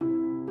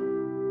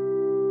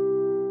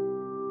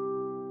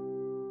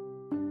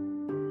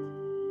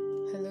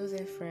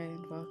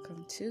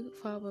to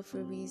Flower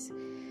Rubies.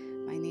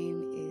 My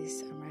name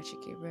is Amrachi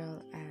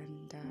Gabriel,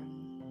 and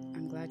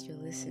I'm glad you're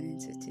listening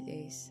to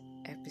today's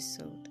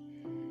episode.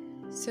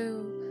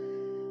 So,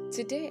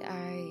 today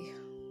I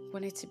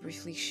wanted to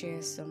briefly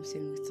share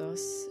something with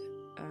us.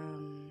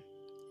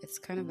 It's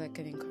kind of like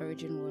an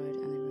encouraging word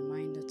and a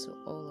reminder to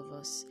all of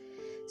us.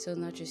 So,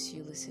 not just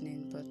you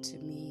listening, but to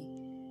me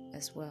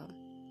as well.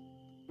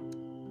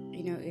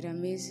 You know, it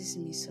amazes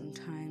me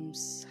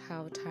sometimes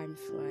how time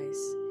flies.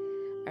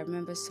 I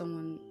remember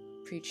someone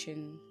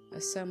preaching a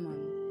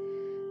sermon.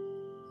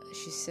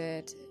 She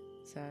said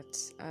that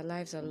our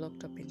lives are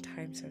locked up in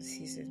times and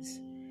seasons.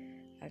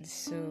 And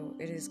so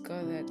it is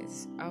God that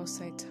is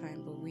outside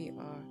time, but we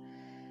are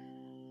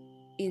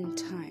in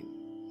time,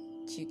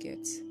 you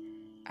get.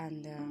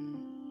 And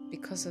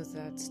because of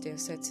that, there are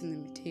certain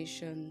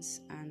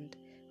limitations, and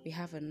we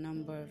have a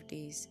number of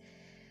days.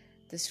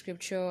 The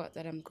scripture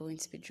that I'm going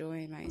to be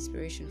drawing my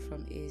inspiration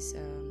from is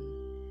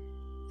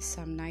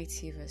Psalm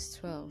 90 verse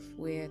 12,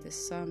 where the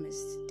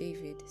psalmist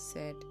David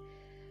said,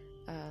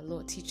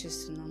 Lord, teach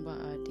us to number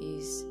our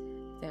days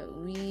that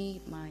we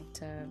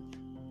might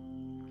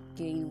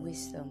gain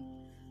wisdom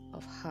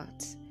of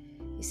heart.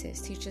 He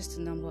says, teach us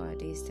to number our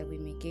days that we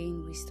may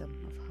gain wisdom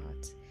of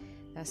heart.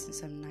 That's in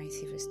Psalm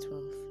 90 verse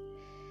 12.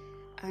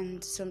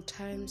 And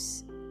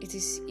sometimes it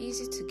is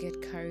easy to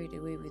get carried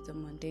away with the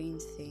mundane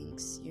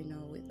things,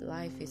 with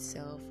life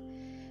itself.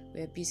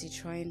 We're busy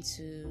trying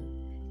to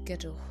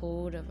get a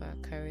hold of our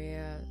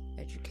career,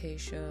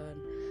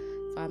 education,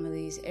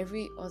 families,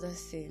 every other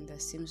thing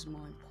that seems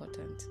more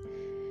important.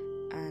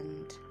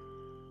 And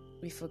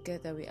we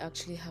forget that we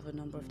actually have a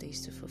number of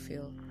days to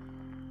fulfill.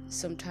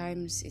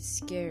 Sometimes it's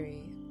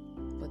scary,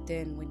 but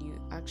then when you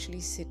actually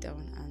sit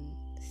down and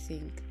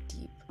think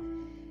deep,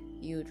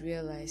 you would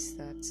realize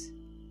that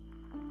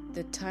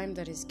the time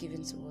that is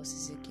given to us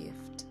is a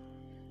gift,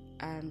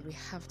 and we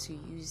have to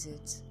use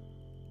it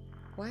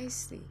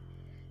wisely.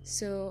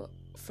 So,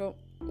 from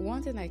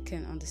one thing I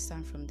can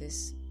understand from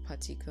this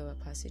particular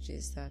passage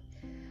is that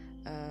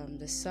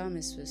the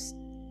psalmist was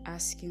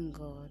asking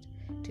God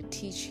to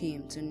teach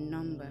him to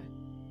number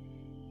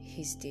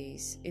his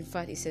days. In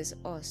fact, it says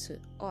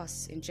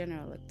us in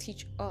general, like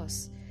teach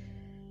us,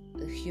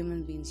 the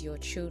human beings, your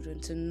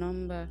children, to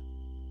number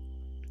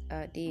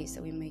our days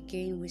that we may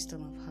gain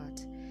wisdom of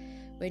heart.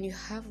 When you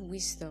have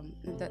wisdom,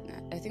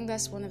 I think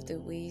that's one of the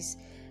ways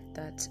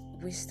that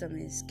wisdom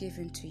is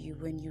given to you,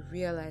 when you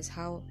realize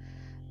how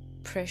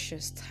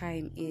precious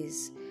time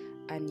is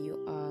and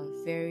you are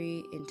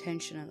very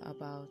intentional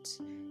about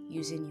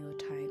using your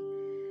time.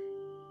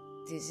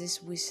 There's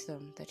this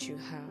wisdom that you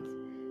have.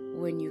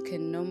 When you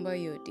can number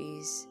your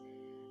days,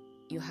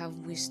 you have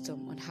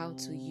wisdom on how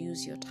to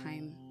use your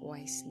time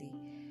wisely.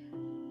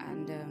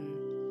 And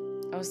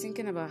I was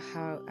thinking about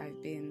how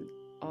I've been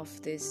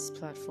off this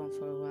platform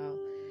for a while.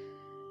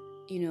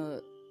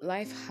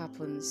 Life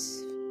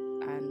happens,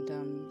 and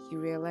you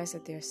realize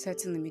that there are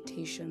certain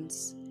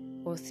limitations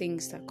or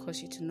things that cause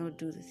you to not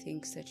do the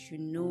things that you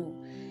know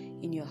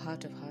in your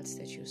heart of hearts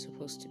that you're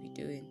supposed to be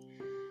doing.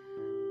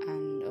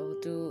 And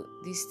although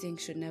these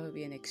things should never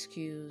be an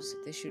excuse,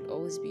 there should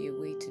always be a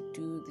way to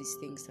do these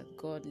things that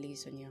God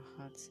lays on your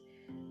heart.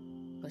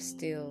 But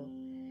still,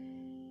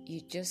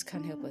 you just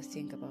can't help but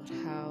think about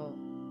how,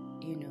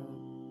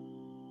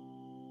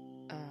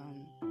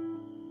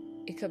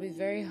 it can be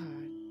very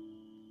hard.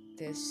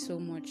 There's so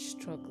much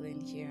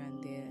struggling here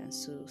and there, and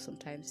so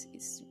sometimes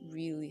it's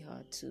really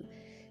hard to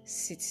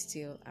sit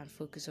still and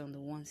focus on the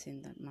one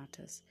thing that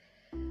matters.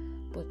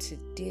 But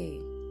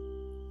today,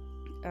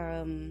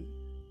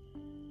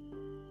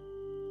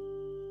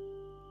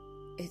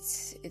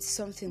 it's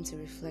something to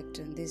reflect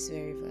on. This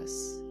very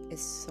verse,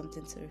 it's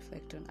something to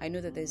reflect on. I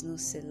know that there's no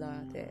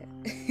Selah there.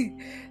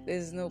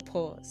 There's no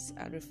pause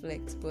and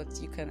reflect,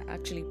 but you can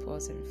actually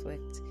pause and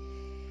reflect.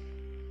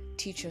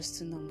 Teach us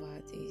to number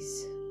our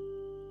days.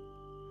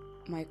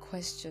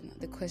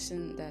 The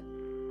question that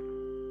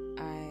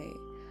I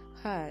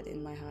had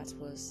in my heart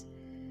was,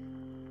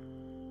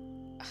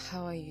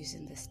 how are you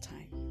using this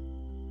time?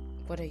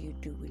 What are you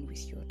doing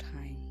with your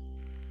time?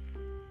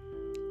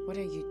 What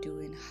are you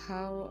doing?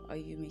 How are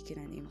you making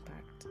an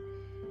impact?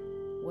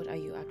 What are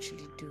you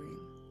actually doing?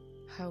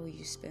 How will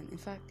you spend? In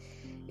fact,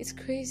 it's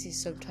crazy.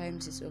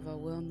 Sometimes it's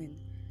overwhelming.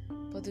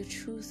 But the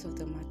truth of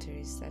the matter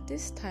is that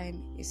this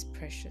time is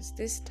precious.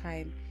 This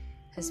time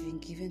has been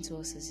given to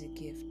us as a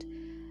gift.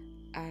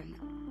 And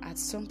at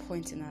some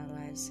point in our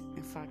lives,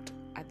 in fact,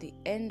 at the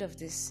end of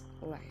this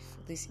life,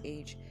 this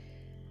age,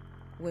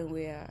 when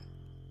we are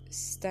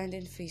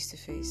standing face to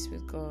face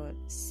with God,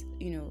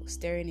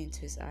 staring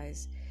into His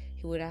eyes,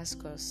 He would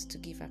ask us to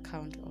give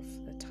account of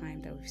the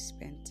time that we've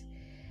spent.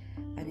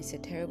 And it's a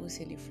terrible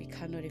thing if we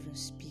cannot even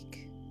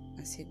speak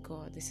and say,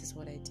 God, this is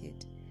what I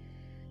did.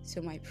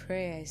 So my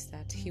prayer is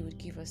that He would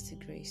give us the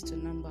grace to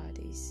number our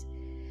days,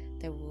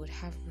 that we would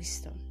have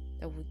wisdom,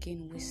 that we would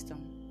gain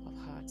wisdom of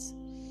hearts,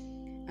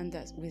 and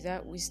that with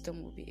that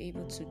wisdom we'll be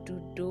able to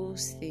do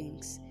those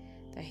things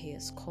that He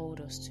has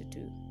called us to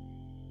do.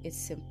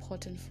 It's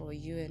important for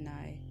you and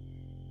I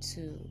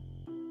to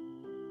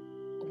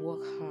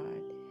work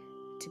hard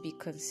to be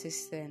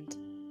consistent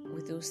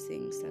with those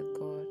things that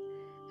God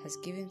has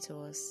given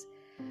to us.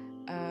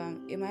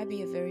 It might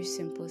be a very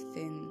simple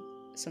thing.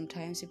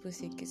 Sometimes people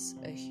think it's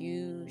a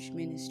huge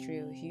ministry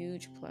or a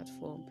huge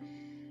platform.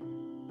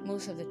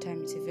 Most of the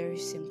time, it's a very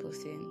simple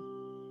thing.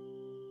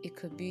 It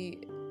could be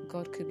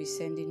God could be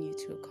sending you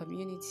to a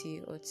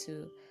community or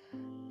to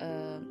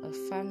a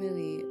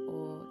family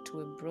or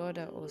to a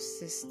brother or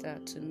sister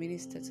to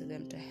minister to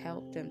them, to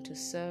help them, to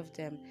serve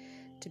them,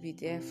 to be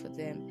there for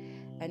them.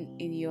 And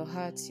in your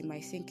hearts, you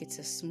might think it's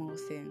a small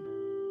thing.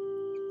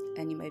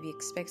 And you might be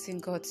expecting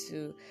God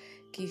to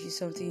give you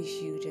something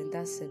huge, and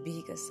that's a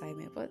big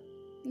assignment. But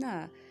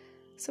nah,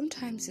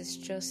 sometimes it's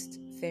just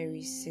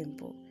very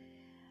simple.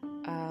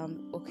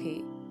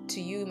 Okay,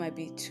 to you it might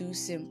be too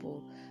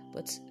simple,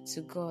 but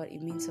to God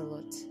it means a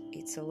lot.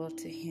 It's a lot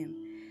to Him,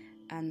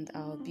 and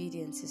our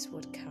obedience is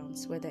what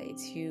counts, whether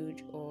it's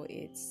huge or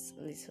it's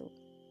little.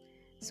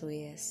 So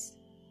yes,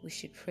 we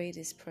should pray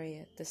this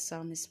prayer, the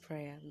psalmist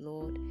prayer.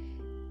 Lord,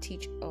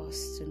 teach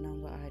us to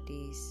number our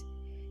days,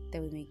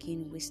 that we may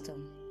gain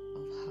wisdom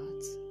of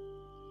heart.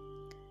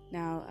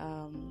 Now,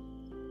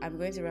 I'm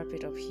going to wrap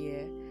it up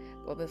here,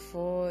 but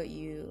before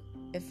you,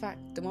 in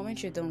fact, the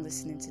moment you're done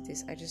listening to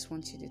this, I just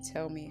want you to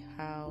tell me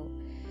how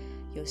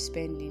you're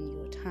spending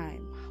your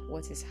time,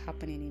 what is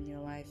happening in your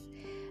life.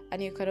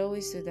 And you could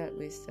always do that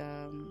with,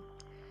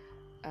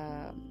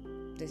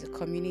 there's a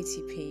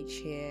community page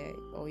here,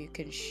 or you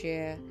can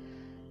share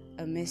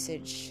a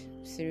message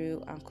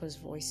through Anchor's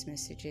voice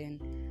messaging.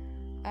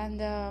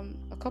 And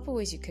a couple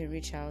ways you can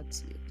reach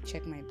out.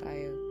 Check my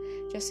bio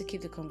just to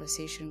keep the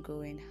conversation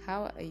going.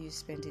 How are you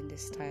spending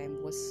this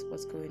time?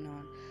 What's going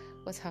on?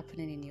 What's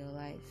happening in your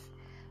life?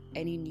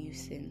 Any new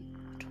thing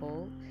at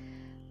all?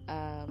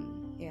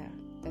 Yeah,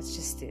 that's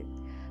just it.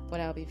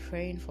 But I'll be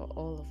praying for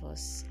all of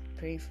us,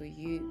 praying for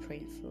you,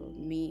 praying for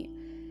me,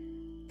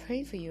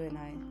 praying for you and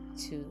I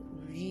to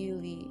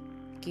really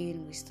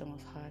gain wisdom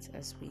of heart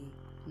as we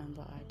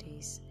number our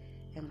days.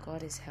 And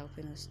God is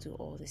helping us do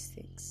all these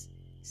things.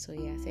 So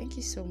yeah, thank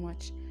you so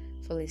much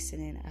for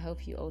listening. I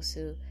hope you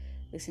also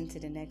listen to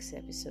the next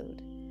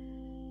episode.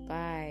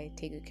 Bye.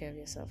 Take good care of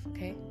yourself,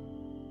 okay?